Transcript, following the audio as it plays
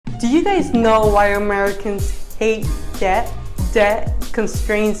Do you guys know why Americans hate debt? Debt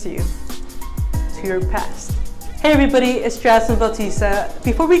constrains you to your past. Hey everybody, it's Jason Bautista.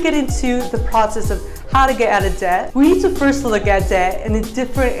 Before we get into the process of how to get out of debt, we need to first look at debt in a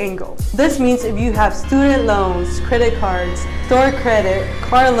different angle. This means if you have student loans, credit cards, store credit,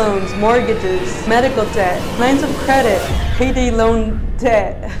 car loans, mortgages, medical debt, lines of credit, payday loan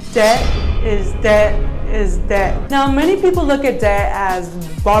debt. Debt is debt is debt. Now, many people look at debt as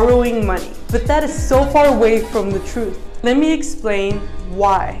borrowing money, but that is so far away from the truth. Let me explain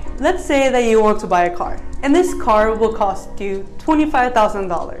why. Let's say that you want to buy a car, and this car will cost you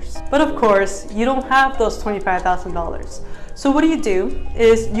 $25,000. But of course, you don't have those $25,000. So what do?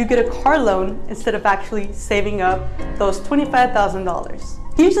 Is you get a car loan instead of actually saving up those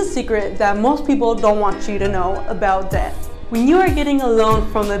 $25,000. Here's a secret that most people don't want you to know about debt. When you are getting a loan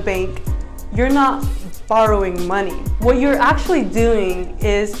from the bank, you're not borrowing money. What you're actually doing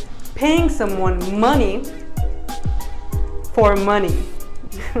is paying someone money for money.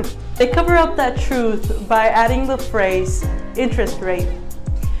 They cover up that truth by adding the phrase interest rate,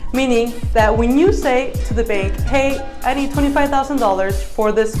 meaning that when you say to the bank, hey, I need $25,000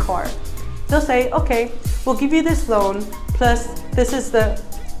 for this car, they'll say, okay, we'll give you this loan, plus this is the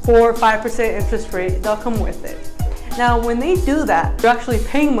 4 or 5% interest rate that'll come with it. Now, when they do that, you're actually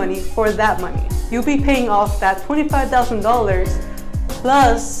paying money for that money. You'll be paying off that $25,000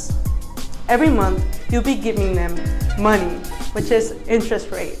 plus every month you'll be giving them money, which is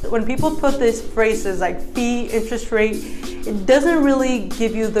interest rate. When people put these phrases like fee, interest rate, it doesn't really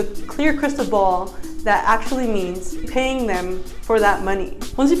give you the clear crystal ball that actually means paying them for that money.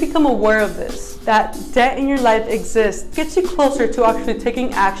 Once you become aware of this, that debt in your life exists, gets you closer to actually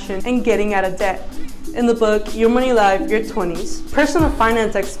taking action and getting out of debt. In the book, Your Money Life, Your 20s, personal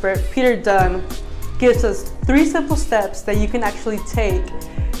finance expert Peter Dunn gives us 3 simple steps that you can actually take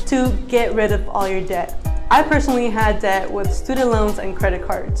to get rid of all your debt. I personally had debt with student loans and credit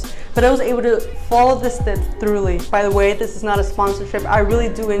cards, but I was able to follow the steps thoroughly. By the way, this is not a sponsorship. I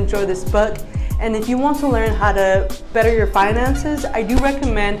really do enjoy this book, and if you want to learn how to better your finances, I do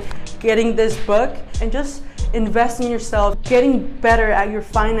recommend getting this book and just invest in yourself, getting better at your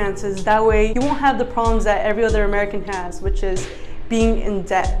finances. That way you won't have the problems that every other American has, which is being in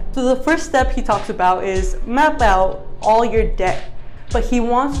debt. So the first step he talks about is map out all your debt. But he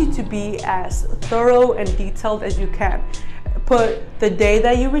wants you to be as thorough and detailed as you can. Put the day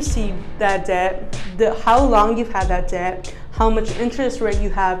that you received that debt, how long you've had that debt, how much interest rate you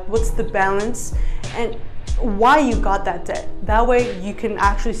have, what's the balance, and why you got that debt. That way you can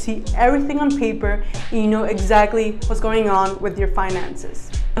actually see everything on paper and you know exactly what's going on with your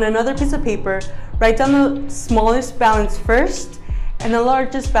finances. On another piece of paper, write down the smallest balance first and the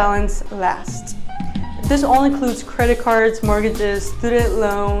largest balance last. This all includes credit cards, mortgages, student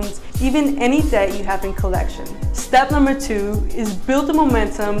loans, even any debt you have in collection. Step number 2 is build the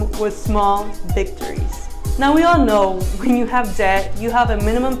momentum with small victories. Now we all know when you have debt, you have a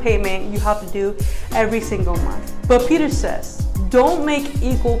minimum payment you have to do every single month. But Peter says, don't make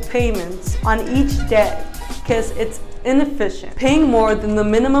equal payments on each debt because it's inefficient. Paying more than the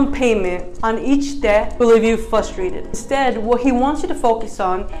minimum payment on each debt will leave you frustrated. Instead, what he wants you to focus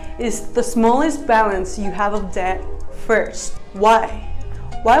on is the smallest balance you have of debt first. Why?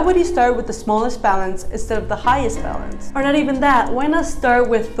 Why would you start with the smallest balance instead of the highest balance? Or not even that, why not start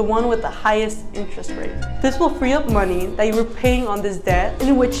with the one with the highest interest rate? This will free up money that you were paying on this debt,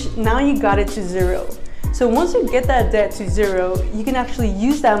 in which now you got it to zero. So once you get that debt to zero, you can actually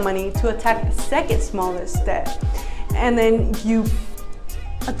use that money to attack the second smallest debt. And then you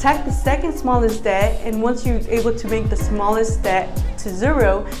attack the second smallest debt, and once you're able to make the smallest debt to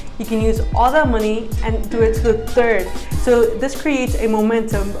zero, you can use all that money and do it to the third. So this creates a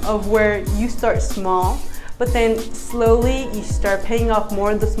momentum of where you start small, but then slowly you start paying off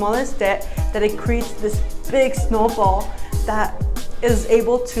more of the smallest debt, that it creates this big snowball that is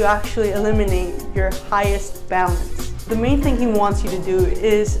able to actually eliminate your highest balance. The main thing he wants you to do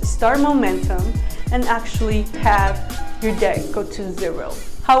is start momentum and actually have your debt go to zero.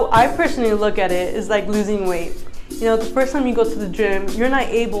 How I personally look at it is like losing weight. You know, the first time you go to the gym, you're not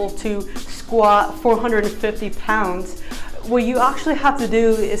able to squat 450 pounds. What you actually have to do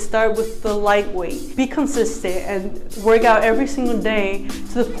is start with the light weight. Be consistent and work out every single day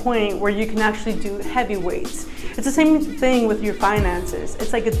to the point where you can actually do heavy weights. It's the same thing with your finances.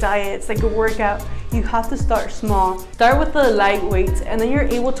 It's like a diet, it's like a workout. You have to start small. Start with the light weights, and then you're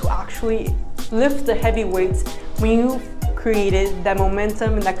able to actually lift the heavy weights when you've created that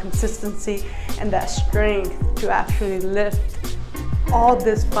momentum and that consistency and that strength to actually lift all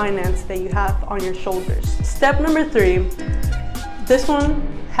this finance that you have on your shoulders. Step number 3, this one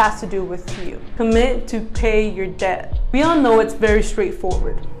has to do with you. Commit to pay your debt. We all know it's very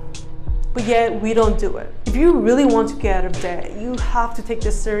straightforward, but yet we don't do it. If you really want to get out of debt, you have to take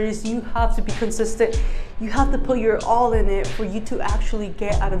this serious. You have to be consistent. You have to put your all in it for you to actually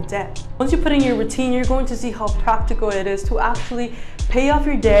get out of debt. Once you put in your routine, you're going to see how practical it is to actually pay off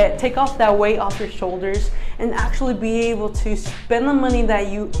your debt, take off that weight off your shoulders, and actually be able to spend the money that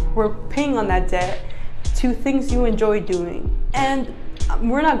you were paying on that debt to things you enjoy doing. And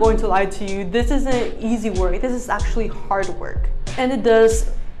we're not going to lie to you, this isn't easy work. This is actually hard work. And it does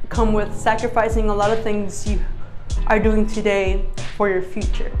come with sacrificing a lot of things you are doing today for your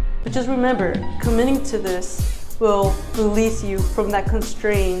future. But just remember, committing to this will release you from that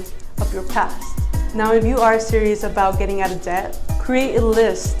constraint of your past. Now, if you are serious about getting out of debt, create a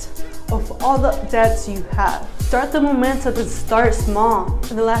list of all the debts you have. Start the momentum and start small.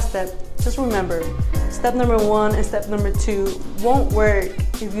 And the last step, just remember, step number 1 and step number 2 won't work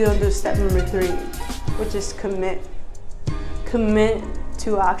if you don't do step number 3, which is commit. Commit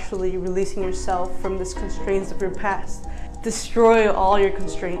to actually releasing yourself from these constraints of your past. Destroy all your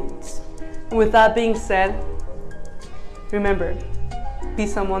constraints. And with that being said, remember, be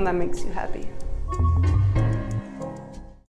someone that makes you happy.